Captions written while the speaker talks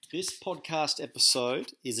This podcast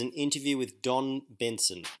episode is an interview with Don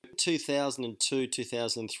Benson.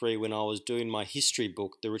 2002-2003, when I was doing my history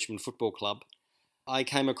book, The Richmond Football Club, I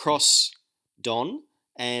came across Don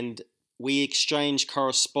and we exchanged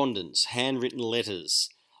correspondence, handwritten letters,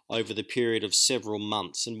 over the period of several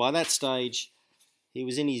months. And by that stage, he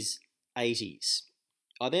was in his 80s.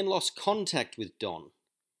 I then lost contact with Don.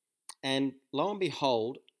 And lo and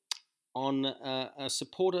behold, on a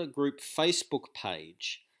supporter group Facebook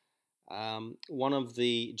page, one of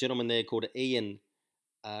the gentlemen there called Ian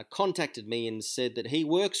contacted me and said that he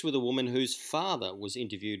works with a woman whose father was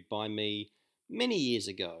interviewed by me many years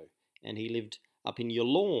ago, and he lived up in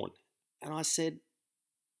Yallourn. And I said,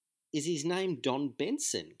 is his name Don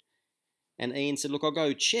Benson? And Ian said, look, I'll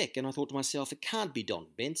go check. And I thought to myself, it can't be Don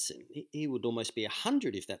Benson. He would almost be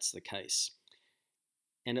 100 if that's the case.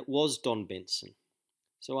 And it was Don Benson.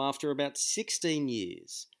 So after about 16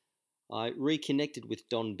 years, I reconnected with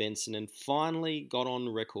Don Benson and finally got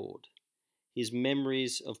on record his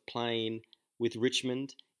memories of playing with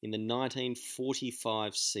Richmond in the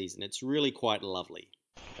 1945 season. It's really quite lovely.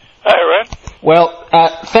 Hey, Red. Well,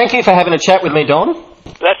 thank you for having a chat with me, Don.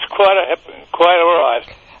 That's quite all right.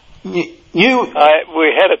 We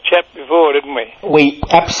had a chat before, didn't we?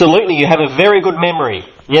 Absolutely. You have a very good memory.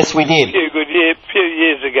 Yes, we did. A few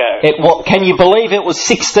years ago. Can you believe it was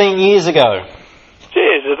 16 years ago?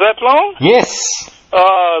 Jeez, is that long? Yes.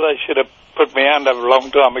 Oh, they should have put me under a long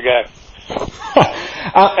time ago.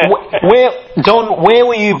 Don, where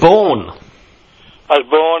were you born? I was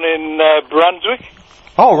born in Brunswick.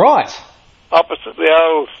 Oh, right. Opposite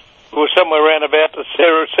somewhere around about the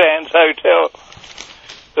Sarah Sands Hotel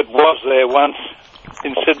that was there once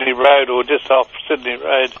in Sydney Road, or just off Sydney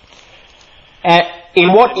Road.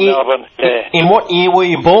 In what year? Melbourne, yeah. In what year were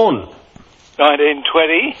you born?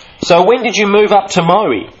 1920. So when did you move up to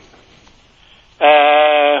Maui?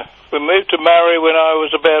 We moved to Maui when I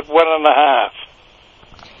was about 1.5.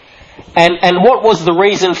 And what was the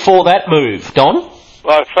reason for that move, Don?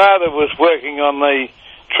 My father was working on the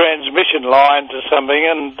transmission line to something,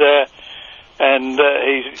 and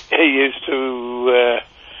he used to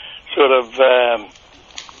sort of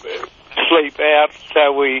sleep out,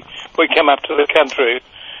 so we come up to the country,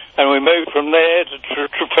 and we moved from there to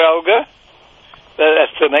Trafalgar.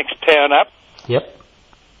 That's the next town up. Yep.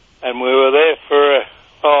 And we were there for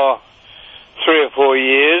 3 or 4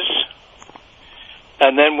 years,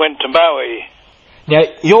 and then went to Maui. Now,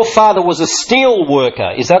 your father was a steel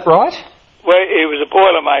worker, is that right? Well, he was a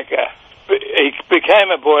boilermaker. He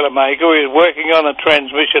became a boilermaker. He was working on the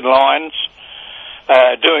transmission lines,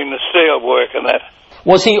 doing the steel work and that.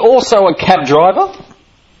 Was he also a cab driver?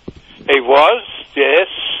 He was, yes.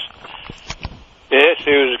 Yes,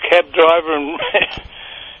 he was a cab driver, and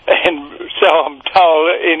so I'm told,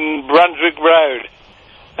 in Brunswick Road.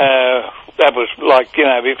 That was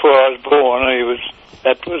before I was born.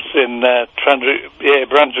 That was in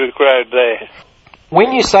Brunswick Road there.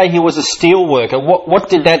 When you say he was a steel worker, what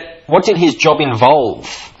did his job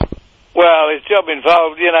involve? Well, his job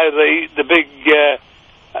involved, the big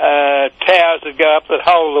towers that go up that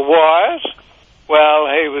hold the wires. Well,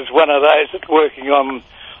 he was one of those that's working on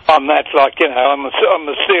that, on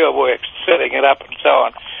the steel works, setting it up and so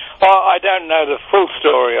on. I don't know the full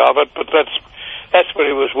story of it, but that's what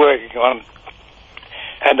he was working on.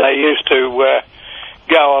 And they used to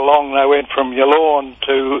go along. They went from Yallourn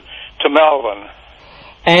to Melbourne.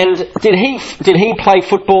 And did he play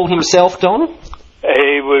football himself, Don?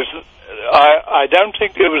 He was. I don't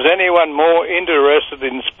think there was anyone more interested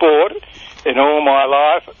in sport in all my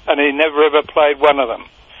life, and he never ever played one of them.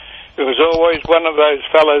 It was always one of those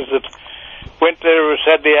fellows that went there on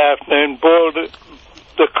Saturday afternoon, boiled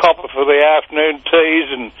the copper for the afternoon teas,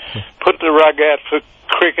 and put the rug out for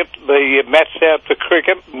cricket, the mats out for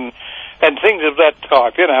cricket, and things of that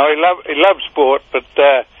type. He loved sport, but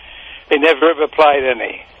he never ever played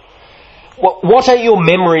any. What are your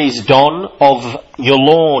memories, Don, of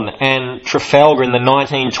Yallourn and Trafalgar in the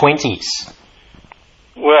 1920s?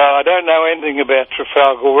 Well, I don't know anything about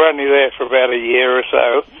Trafalgar. We're only there for about a year or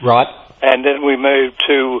so. Right. And then we moved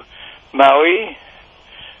to Maui.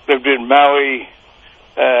 Lived in Maui,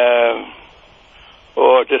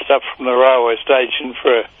 or just up from the railway station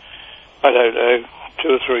for, 2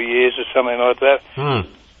 or 3 years or something like that. And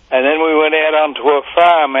then we went out onto a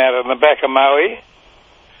farm out in the back of Maui,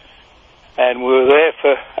 and we were there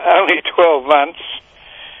for only 12 months,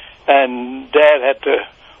 and Dad had to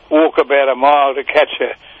walk about a mile to catch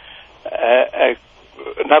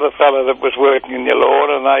another fellow that was working in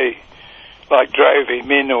Yallourn, and they drove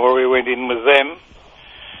him in, or we went in with them.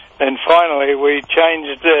 And finally we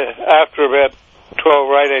changed, after about 12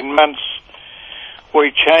 or 18 months,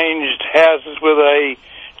 we changed houses with a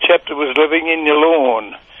chap that was living in your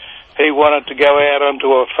lawn. He wanted to go out onto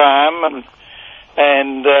a farm,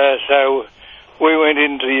 and so we went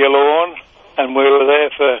into your lawn, and we were there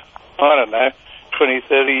for, I don't know, 20,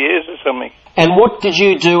 30 years or something. And what did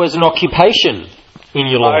you do as an occupation in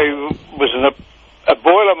your lawn? I was a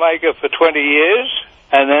boilermaker for 20 years,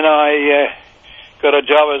 and then I got a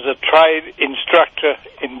job as a trade instructor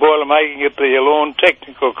in boilermaking at the Yallourn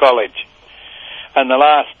Technical College. And the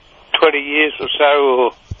last 20 years or so,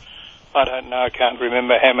 or I don't know, I can't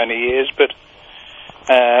remember how many years, but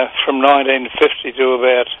from 1950 to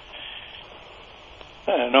about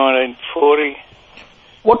 1940.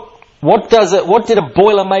 What did a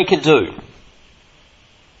boilermaker do?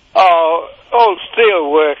 Oh, all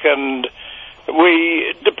steel work, and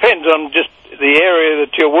depends on just the area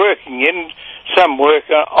that you're working in. Some work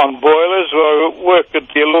on boilers, or work at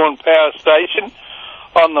the Yallourn Power Station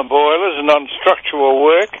on the boilers and on structural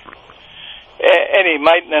work. Any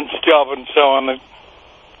maintenance job and so on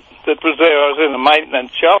that was there. I was in a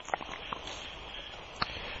maintenance shop.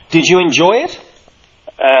 Did you enjoy it?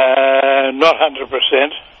 Not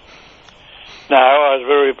 100%. No, I was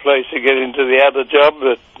very pleased to get into the other job,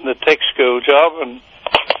 the tech school job, and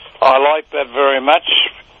I liked that very much.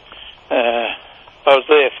 I was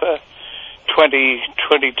there for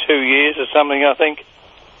 22 years or something, I think.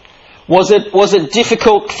 Was it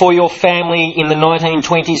difficult for your family in the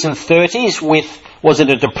 1920s and 30s? Was it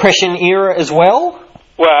a depression era as well?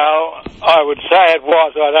 Well, I would say it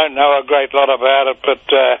was. I don't know a great lot about it,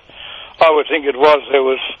 but I would think it was. There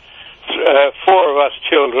was 4 of us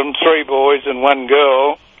children, 3 boys and 1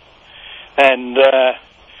 girl, and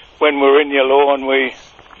when we were in Yallourn,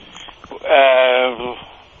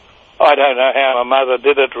 I don't know how my mother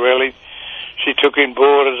did it really. She took in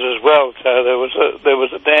boarders as well, so there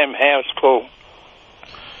was a damn house full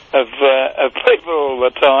of people all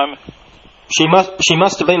the time. She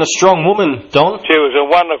must have been a strong woman, Don. She was a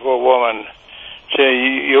wonderful woman.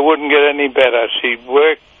 You wouldn't get any better. She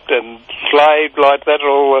worked and slaved like that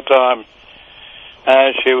all the time.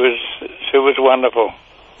 She was wonderful.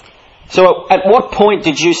 So, at what point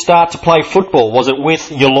did you start to play football? Was it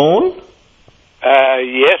with Yallourn?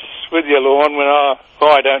 Yes, with Yallourn. When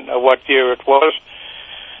I don't know what year it was.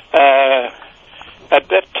 At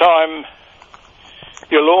that time,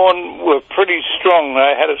 Yallourn were pretty strong.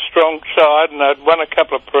 They had a strong side, and they'd won a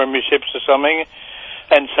couple of premierships or something.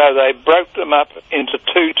 And so they broke them up into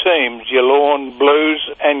 2 teams, Yallourn Blues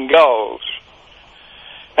and Golds,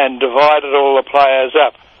 and divided all the players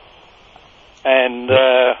up. And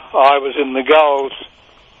I was in the Golds,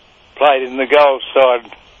 played in the Golds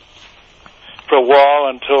side for a while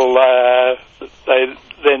until they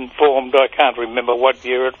then formed, I can't remember what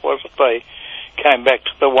year it was, they came back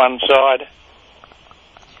to the one side.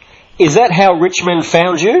 Is that how Richmond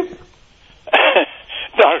found you?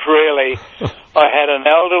 Not really. I had an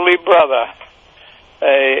elderly brother.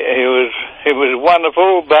 He was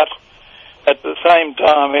wonderful, but at the same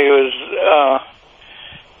time he was.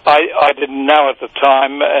 I didn't know at the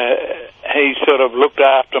time. He sort of looked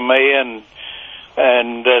after me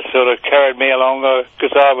and sort of carried me along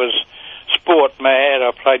because I was sport mad.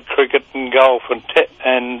 I played cricket and golf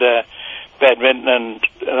and badminton and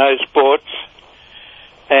those sports.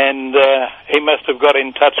 And he must have got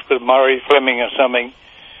in touch with Murray Fleming or something,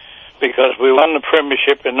 because we won the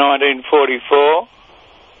premiership in 1944,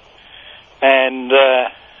 and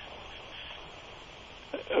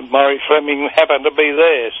Murray Fleming happened to be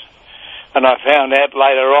theirs. And I found out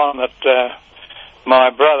later on that my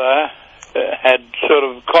brother had sort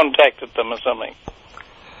of contacted them or something.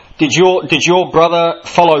 Did your brother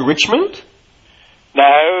follow Richmond?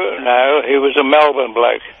 No, he was a Melbourne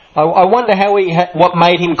bloke. I wonder what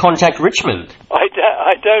made him contact Richmond.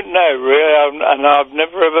 I don't know really, and I've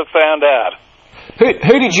never ever found out.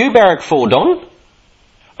 Who did you barrack for, Don?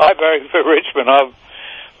 I barracked for Richmond. I've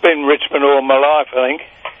been Richmond all my life, I think.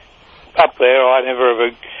 Up there, I never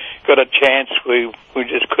ever got a chance. We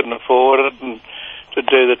just couldn't afford it, and to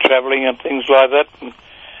do the travelling and things like that. And,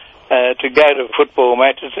 to go to football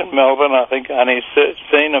matches in Melbourne, I think I only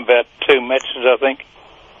seen about 2 matches, I think.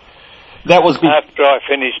 That was after I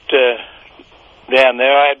finished down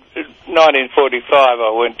there. 1945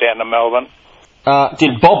 I went down to Melbourne.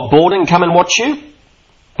 Did Bob Borden come and watch you?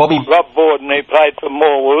 Bob Borden, he played for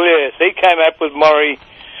Morwell, yes. He came up with Murray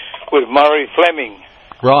Fleming.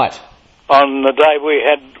 Right. On the day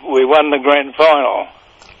we won the grand final.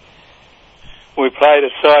 We played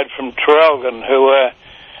a side from Traralgon who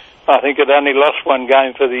I think had only lost 1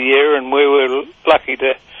 game for the year, and we were lucky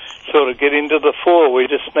to sort of get into the 4. We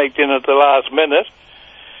just sneaked in at the last minute,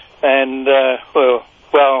 and well,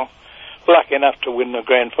 lucky enough to win the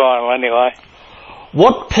grand final anyway.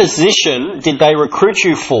 What position did they recruit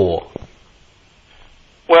you for?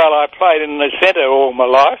 Well, I played in the centre all my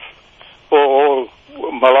life, all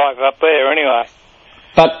my life up there anyway.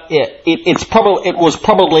 But it was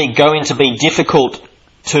probably going to be difficult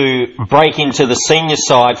to break into the senior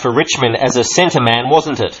side for Richmond as a centre man,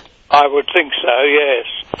 wasn't it? I would think so, yes.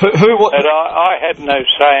 But I had no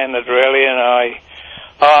say in it really, and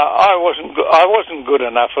I wasn't good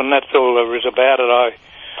enough, and that's all there is about it. I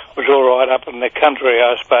was all right up in the country,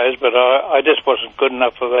 I suppose, but I just wasn't good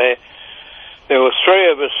enough for there. There were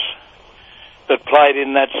three of us that played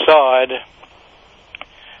in that side.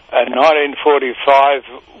 In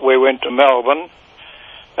 1945, we went to Melbourne.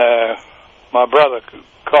 My brother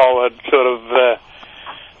Cole had sort of,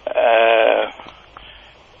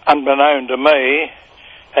 unbeknown to me,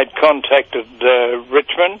 had contacted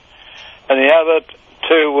Richmond, and the other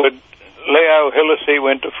two were Leo Hillisey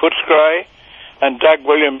went to Footscray, and Doug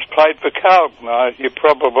Williams played for Carlton. You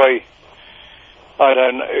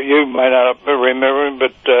may not remember him,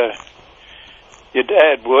 but your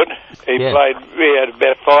dad would. He had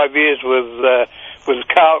about 5 years with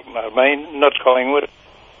Carlton, not Collingwood.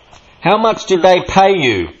 How much did they pay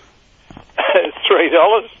you?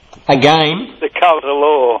 $3. A game? The cult of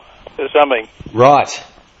law or something. Right.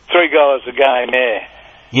 $3 a game, yeah.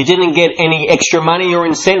 You didn't get any extra money or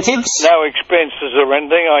incentives? No expenses or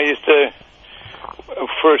anything. I used to,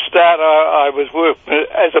 for a start, I was working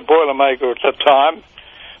as a boilermaker at the time.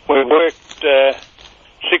 We worked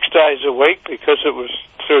 6 days a week because it was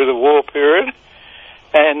through the war period.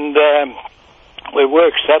 And we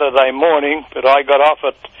worked Saturday morning, but I got off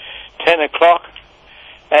at 10 o'clock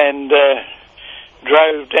and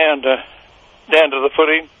drove down to the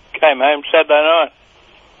footy, came home Saturday night.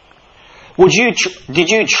 Did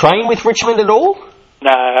you train with Richmond at all?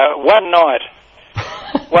 No, one night.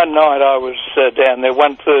 One night I was down there,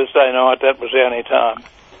 one Thursday night, that was the only time.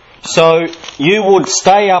 So you would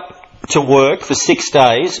stay up to work for 6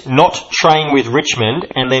 days, not train with Richmond,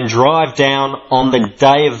 and then drive down on the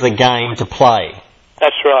day of the game to play?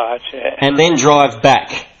 That's right, yeah. And then drive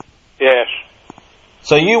back? Yes.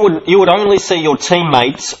 So you would only see your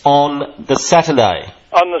teammates on the Saturday?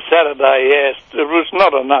 On the Saturday, yes. It was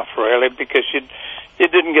not enough, really, because you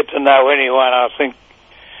didn't get to know anyone. I think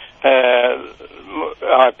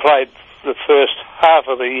I played the first half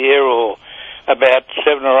of the year, or about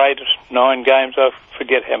 7 or 8 or 9 games, I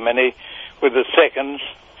forget how many, with the seconds,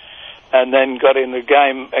 and then got in the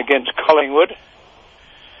game against Collingwood,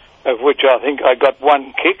 of which I think I got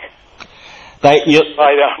one kick. Played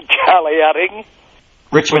on Charlie Utting.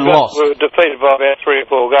 Richmond lost. We were defeated by about 3 or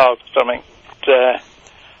 4 goals or something. But,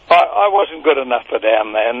 I wasn't good enough for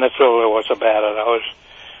down there, and that's all there was about it. I was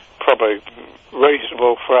probably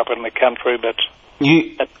reasonable for up in the country, but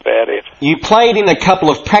that's about it. You played in a couple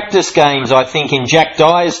of practice games, I think, in Jack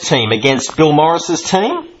Dyer's team against Bill Morris's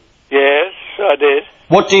team? Yes, I did.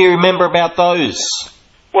 What do you remember about those?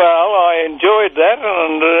 Well, I enjoyed that,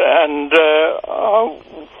 and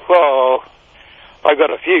I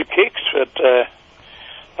got a few kicks, but...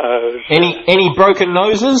 Any broken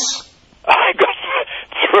noses? I got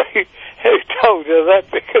 3. Who told you that?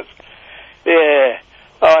 Because,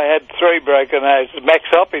 I had 3 broken noses. Max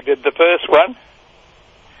Hoppy did the first one,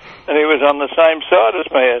 and he was on the same side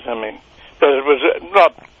as me or something. But it was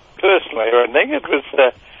not personally or anything. It was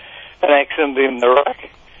an accident in the ruck.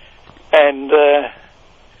 And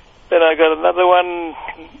then I got another one.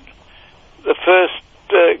 The first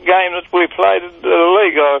game that we played in the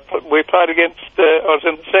league, we played against, I was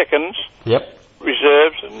in the seconds,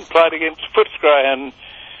 reserves, and played against Footscray, and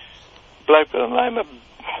a bloke by the name of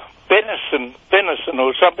Benison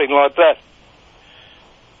or something like that.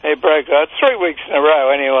 He broke it. 3 weeks in a row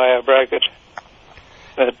anyway, I broke it.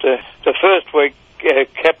 But the first week,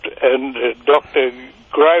 Dr.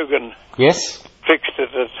 Grogan fixed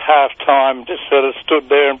it at half-time, just sort of stood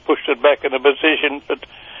there and pushed it back into position, but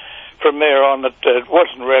from there on it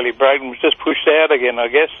wasn't really broken, it was just pushed out again, I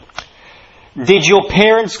guess. Did your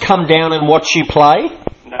parents come down and watch you play?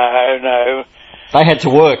 No. They had to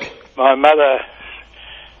work. My mother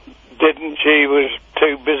didn't. She was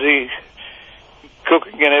too busy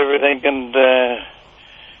cooking and everything, and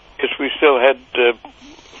because we still had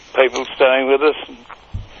people staying with us,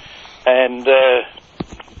 and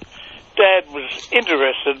Dad was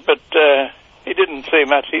interested, but he didn't see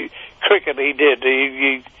much. Cricket he did.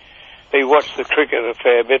 He watched the cricket a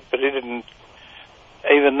fair bit, but he didn't,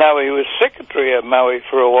 even though he was secretary of Maui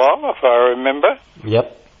for a while, if I remember.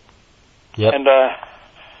 Yep. And a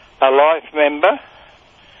life member.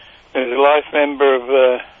 He was a life member of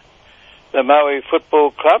the Maui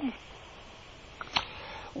Football Club.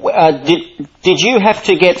 Did you have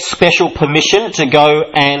to get special permission to go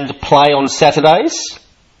and play on Saturdays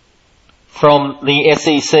from the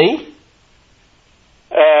SEC?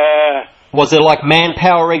 Was there like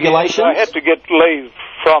manpower regulations? I had to get leave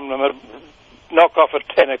from them at knock off at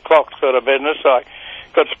 10 o'clock sort of business. I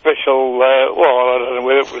got special, I don't know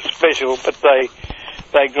whether it was special, but they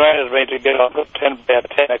granted me to get off at about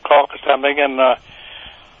 10 o'clock or something, and I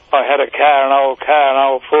had a car, an old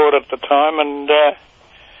Ford at the time, and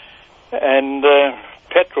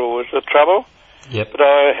petrol was the trouble. Yep. But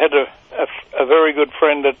I had a very good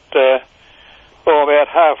friend at, about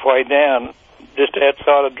halfway down, just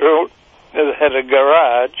outside of Drill, that had a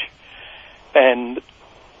garage, and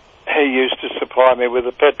he used to supply me with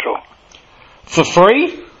the petrol. For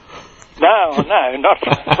free? No, not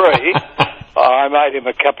for free. I made him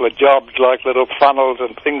a couple of jobs, like little funnels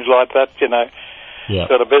and things like that, Yeah.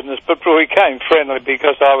 sort of business. But we became friendly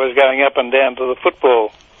because I was going up and down to the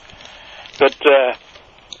football. But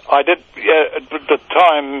I did, at the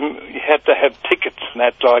time, you had to have tickets and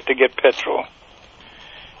that, like, to get petrol.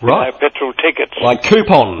 Right. Petrol tickets. Like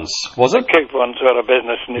coupons, was it? Coupon sort of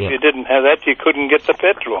business. And if you didn't have that, you couldn't get the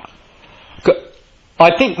petrol.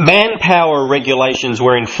 I think manpower regulations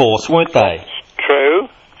were enforced, weren't they? True.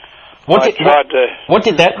 What did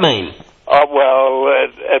that mean?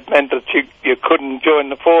 It meant that you couldn't join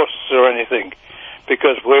the forces or anything,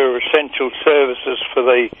 because we're essential services for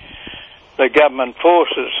the government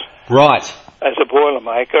forces. Right. As a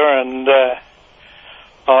boilermaker, and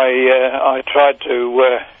I tried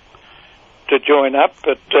to join up,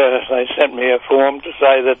 but they sent me a form to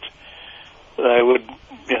say that they would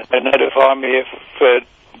notify me if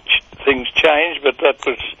things changed, but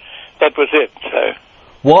that was it. So.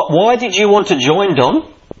 Why did you want to join, Don?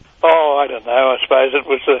 Oh, I don't know. I suppose it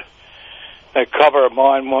was a cover of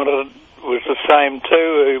mine was the same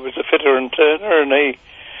too. He was a fitter and turner, and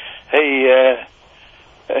he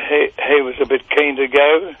was a bit keen to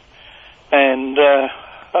go, and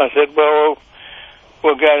I said, well,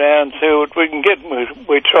 we'll go down and see what we can get.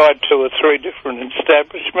 We tried 2 or 3 different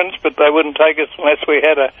establishments, but they wouldn't take us unless we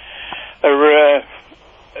had a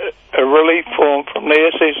relief form from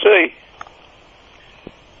the SEC.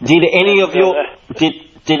 Did any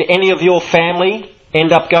of your family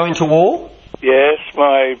end up going to war? Yes,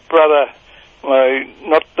 my brother,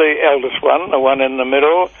 not the eldest one, the one in the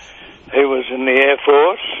middle, he was in the Air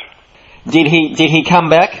Force. Did he come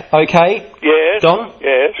back okay? Yes. Don?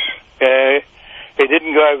 Yes. He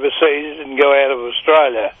didn't go overseas, he didn't go out of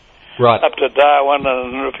Australia. Right. Up to Darwin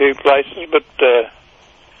and a few places, but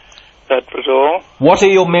that was all. What are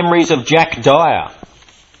your memories of Jack Dyer?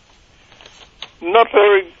 Not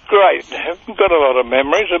very great. I haven't got a lot of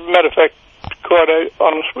memories. As a matter of fact, quite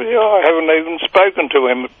honest with you, I haven't even spoken to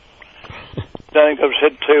him. I don't think I've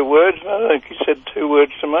said 2 words, and I don't think he said 2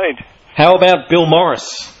 words to me. How about Bill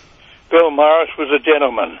Morris? Bill Morris was a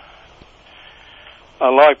gentleman. I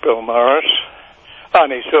like Bill Morris. I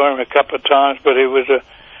only saw him a couple of times, but he was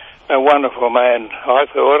a wonderful man, I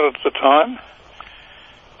thought, at the time.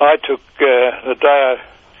 I took the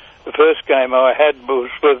first game I had was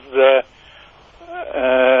with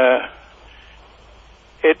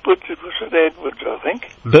Edwards. Was it Edwards, I think?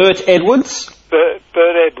 Bert Edwards? Bert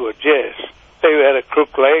Edwards, yes. He had a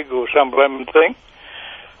crook leg or some blemon thing.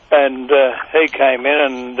 And he came in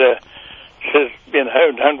and says,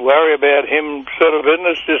 don't worry about him sort of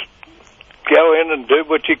business, just go in and do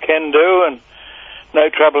what you can do, and no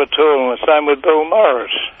trouble at all. And the same with Bill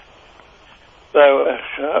Morris. So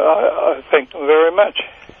I thank them very much.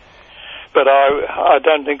 But I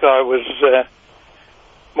don't think I was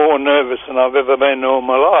more nervous than I've ever been all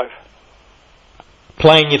my life.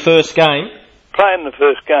 Playing your first game? Playing the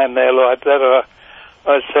first game there like that,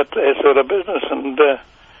 I sat there sort of business, and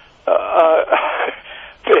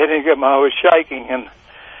I was shaking, and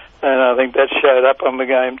I think that showed up on the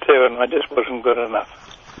game too, and I just wasn't good enough.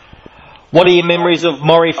 What are your memories of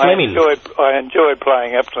Maury Fleming? I enjoy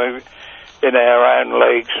playing up to in our own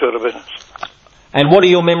league sort of business. And what are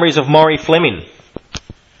your memories of Maury Fleming?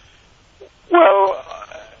 Well,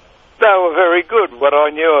 they were very good, what I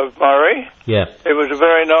knew of Murray. Yeah. He was a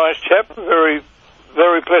very nice chap, very,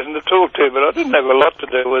 very pleasant to talk to, but I didn't have a lot to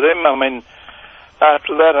do with him. I mean,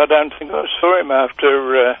 after that, I don't think I saw him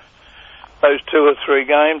after those 2 or 3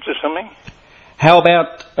 games or something. How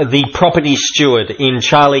about the property steward in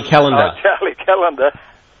Charlie Callender? Oh, Charlie Callender.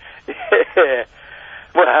 Yeah.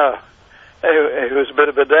 Well, he was a bit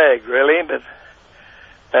of a dag, really, but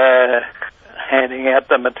handing out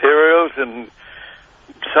the materials and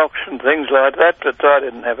socks and things like that, but I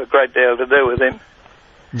didn't have a great deal to do with him.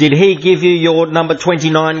 Did he give you your number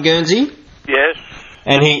 29 Guernsey? Yes.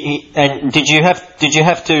 And and did you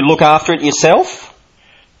have to look after it yourself?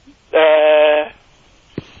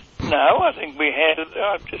 No, I think we handed.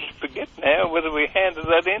 I just forget now whether we handed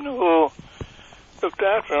that in or looked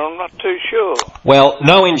after it. I'm not too sure. Well,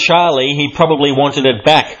 knowing Charlie, he probably wanted it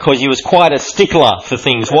back because he was quite a stickler for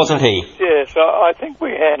things, wasn't he? Yes, I think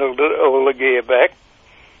we handled all the gear back.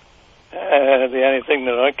 The only thing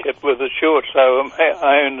that I kept was the shorts, so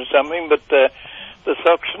I owned something, but the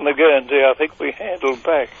socks and the Guernsey I think we handled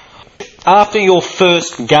back. After your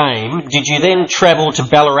first game, did you then travel to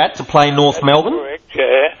Ballarat to play North Melbourne? Correct,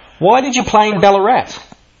 yeah. Why did you play in Ballarat?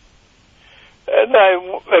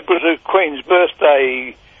 No, it was a Queen's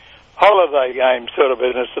birthday holiday game sort of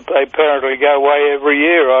business that they apparently go away every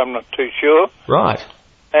year. I'm not too sure. Right.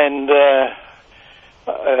 And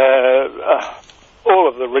all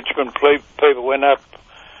of the Richmond people went up.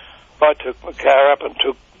 I took my car up and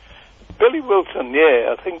took Billy Wilson,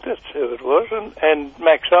 yeah, I think that's who it was, and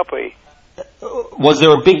Max Oppie. Was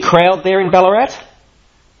there a big crowd there in Ballarat?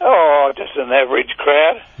 Oh, just an average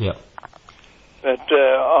crowd. Yeah. But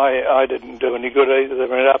I didn't do any good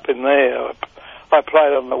either up in there. I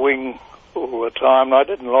played on the wing all the time. I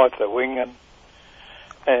didn't like the wing,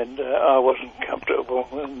 and I wasn't comfortable,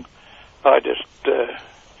 and I just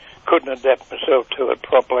couldn't adapt myself to it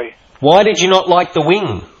properly. Why did you not like the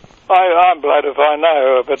wing? I'm blowed if I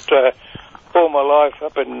know, but all my life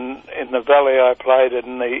up in the valley I played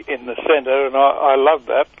in the centre, and I loved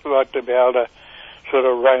that. I like to be able to sort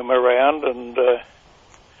of roam around and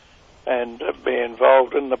be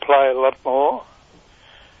involved in the play a lot more.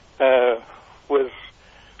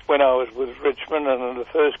 When I was with Richmond and in the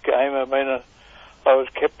first game, I mean, I was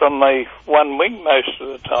kept on the one wing most of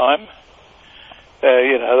the time.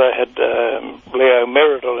 They had Leo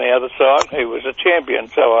Merritt on the other side. He was a champion,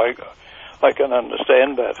 so I can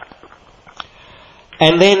understand that.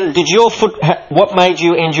 And then, what made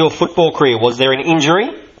you end your football career? Was there an injury?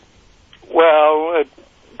 Well, it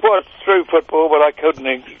was through football, but I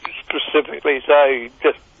couldn't specifically say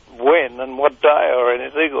just when and what day or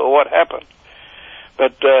anything or what happened.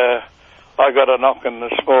 But I got a knock in the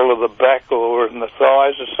small of the back or in the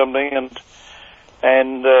thighs or something,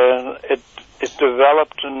 and it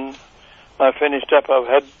developed, and I finished up. I've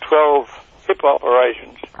had 12 hip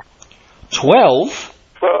operations. 12?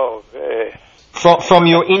 12, yeah. From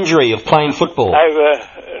your injury of playing football? Over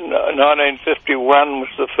 1951 was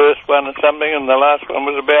the first one or something, and the last one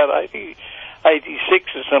was about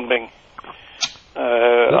 86 or something.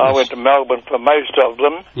 I went to Melbourne for most of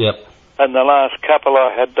them. Yep. And the last couple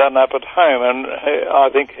I had done up at home, and I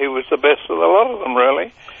think he was the best of a lot of them,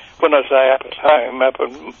 really. When I say up at home, up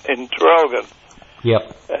in Traralgon.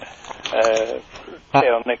 Yep.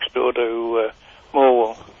 Down next door to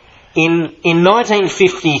Morwell. In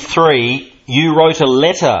 1953, you wrote a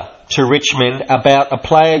letter to Richmond about a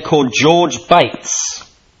player called George Bates.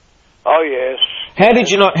 Oh yes. How did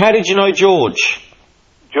you know George?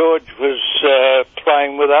 George was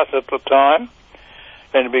playing with us at the time,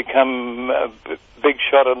 and become a big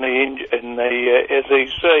shot in the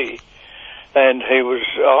SEC. And he was,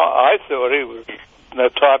 I thought he was the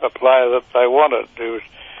type of player that they wanted. He was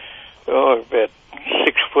about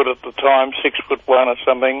 6 foot at the time, 6'1" or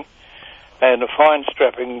something, and a fine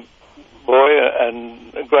strapping boy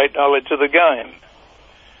and a great knowledge of the game.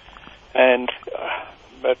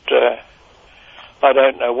 But I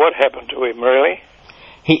don't know what happened to him really.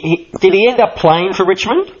 Did he end up playing for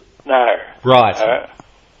Richmond? No. Right.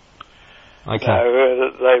 Okay.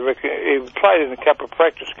 No, he played in a couple of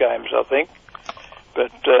practice games, I think,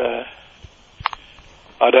 but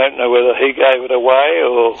I don't know whether he gave it away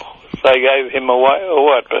or they gave him away or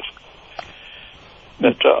what. But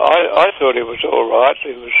I thought he was all right.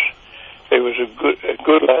 He was a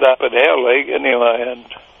good lad up in our league anyway, and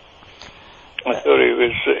I thought he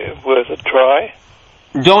was worth a try.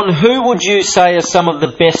 Don, who would you say are some of the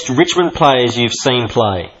best Richmond players you've seen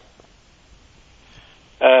play?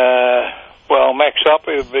 Well, Max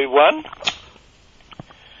Oppie would be one.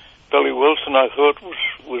 Billy Wilson, I thought,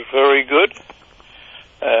 was very good.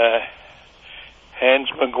 Hans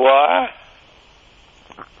Maguire.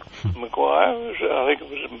 I think it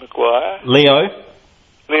was Maguire.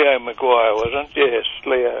 Leo Maguire, wasn't it? Yes,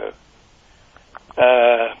 Leo.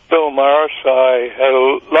 Bill Morris, I had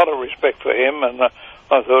a lot of respect for him, and I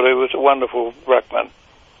thought he was a wonderful ruckman.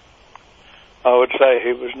 I would say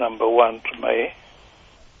he was number one to me.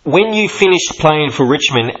 When you finished playing for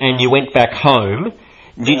Richmond and you went back home,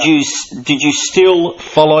 did you still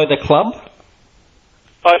follow the club?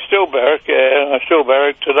 I still barrack, yeah, and I still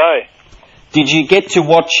barrack today. Did you get to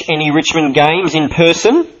watch any Richmond games in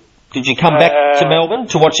person? Did you come back to Melbourne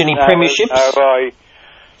to watch any premierships?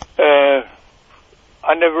 No,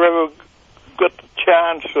 I never ever got the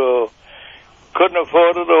chance or couldn't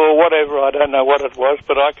afford it or whatever. I don't know what it was,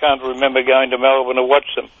 but I can't remember going to Melbourne to watch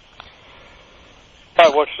them. I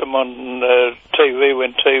watched them on TV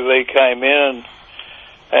when TV came in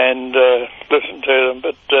and listened to them,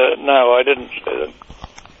 but no, I didn't see them.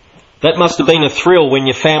 That must have been a thrill when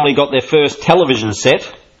your family got their first television set.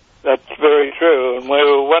 That's very true, and we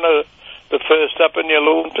were one of the first up in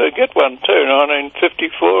Yallourn to get one too,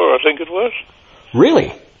 1954 I think it was.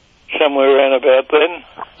 Really? Somewhere around about then.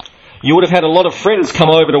 You would have had a lot of friends come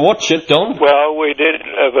over to watch it, Don. Well, we did.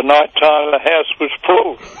 Over night time, the house was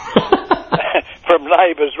full. From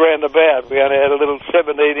neighbours round about. We only had a little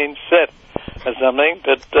 17-inch set or something,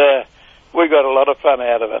 but we got a lot of fun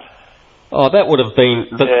out of it. Oh, that would have been...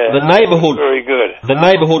 The neighbourhood... Very good. The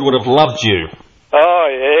neighbourhood would have loved you. Oh,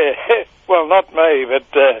 yeah. Well, not me, but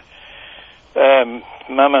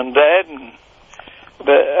Mum and Dad.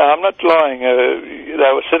 But I'm not lying.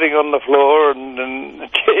 They were sitting on the floor and the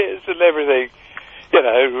chairs and everything,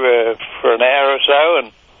 for an hour or so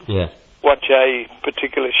and watch a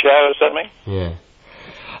particular show or something. Yeah.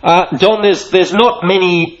 Don, there's not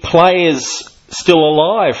many players still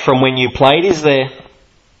alive from when you played, is there?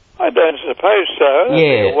 I don't suppose so.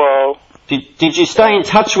 Yeah. Well, did you stay in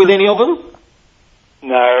touch with any of them?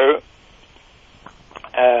 No.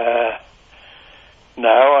 No,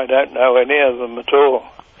 I don't know any of them at all.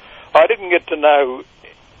 I didn't get to know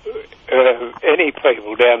any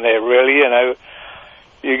people down there, really.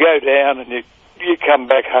 You go down and you come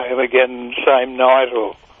back home again same night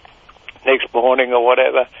or next morning or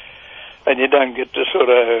whatever, and you don't get to sort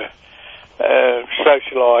of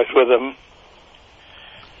socialise with them.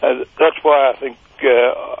 That's why I think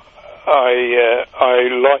I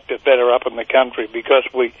liked it better up in the country, because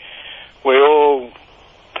we all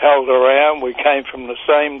held around. We came from the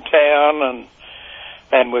same town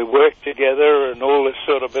and we worked together and all this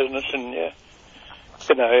sort of business, and you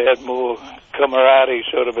had more camaraderie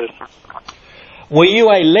sort of business. Were you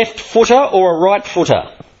a left footer or a right footer?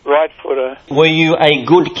 Right footer. Were you a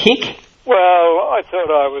good kick? Well, I thought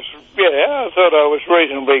I was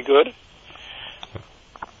reasonably good.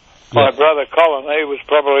 My brother Colin, he was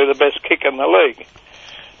probably the best kick in the league.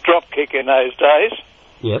 Drop kick in those days.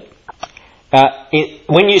 Yep.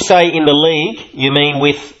 When you say in the league, you mean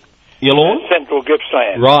with Yallourn? Central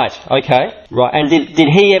Gippsland. Right, okay. Right. And did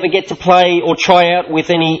he ever get to play or try out with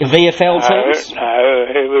any VFL teams? No,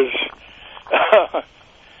 he was...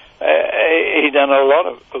 he done a lot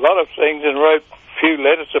of things and wrote a few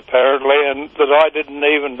letters apparently, and that I didn't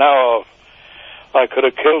even know of. I could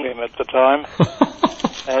have killed him at the time.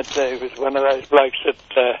 He was one of those blokes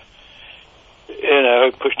that,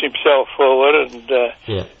 pushed himself forward, and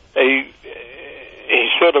he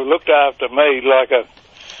sort of looked after me like a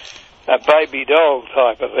baby doll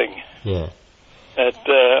type of thing. Yeah.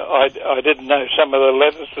 I didn't know some of the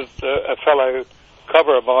letters that a fellow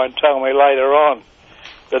cobber of mine told me later on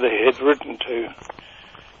that he had written to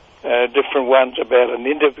different ones about an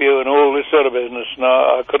interview and all this sort of business, and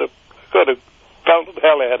I could have pelted the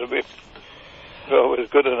hell out of him. So it was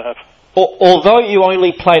good enough. Although you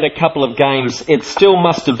only played a couple of games, it still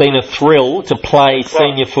must have been a thrill to play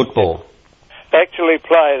senior football. Actually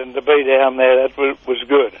played, and to be down there, that was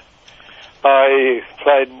good. I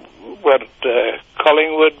played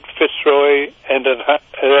Collingwood, Fitzroy,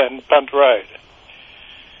 and Punt Road.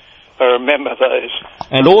 I remember those.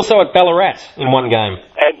 And also at Ballarat in one game.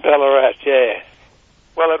 At Ballarat, yeah.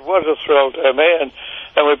 Well, it was a thrill to me, and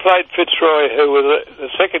we played Fitzroy, who was the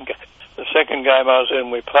second game I was in.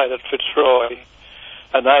 We played at Fitzroy,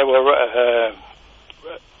 and they were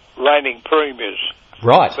reigning premiers.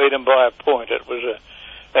 Right. Beat them by a point. It was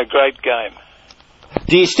a great game.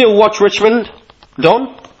 Do you still watch Richmond,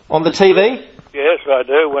 Don, on the TV? Yes, I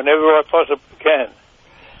do, whenever I possibly can.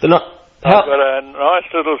 I've got a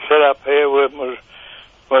nice little setup here with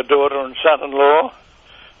my daughter and son-in-law.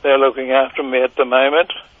 They're looking after me at the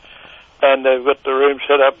moment. And they've got the room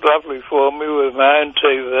set up lovely for me with my own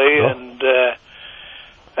TV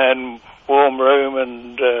and warm room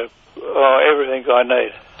and everything I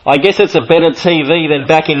need. I guess it's a better TV than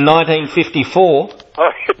back in 1954.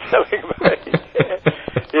 Oh, you're telling me?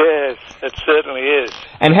 Yes, it certainly is.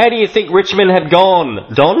 And how do you think Richmond have gone,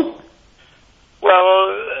 Don? Well,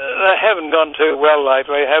 they haven't gone too well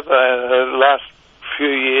lately, have they? The last few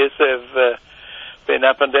years they've been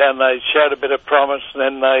up and down. They showed a bit of promise, and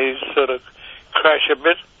then they sort of crash a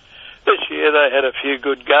bit. This year they had a few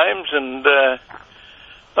good games, and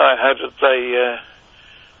I hope that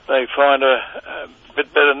they find a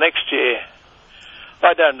bit better next year.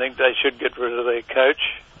 I don't think they should get rid of their coach.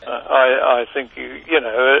 I think,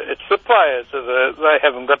 it's the players. They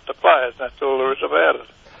haven't got the players. That's all there is about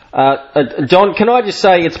it. Don, can I just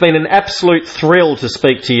say it's been an absolute thrill to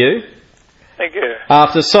speak to you. Thank you.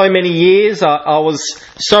 After so many years, I was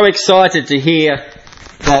so excited to hear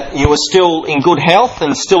that you were still in good health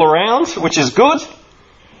and still around, which is good.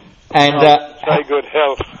 And say good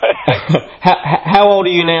health. how old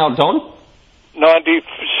are you now, Don?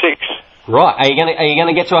 96. Right. Are you going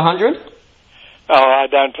to get to 100? Oh, I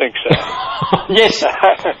don't think so. Yes.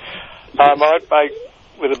 I might make,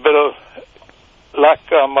 with a bit of luck,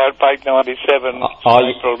 I might make 97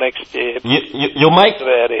 April next year. You'll make That's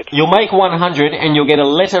about it. You'll make 100, and you'll get a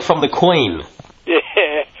letter from the Queen. Yeah,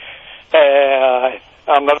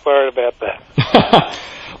 I'm not worried about that.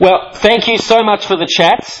 Well, thank you so much for the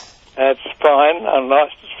chat. That's fine.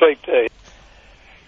 Nice to speak to you.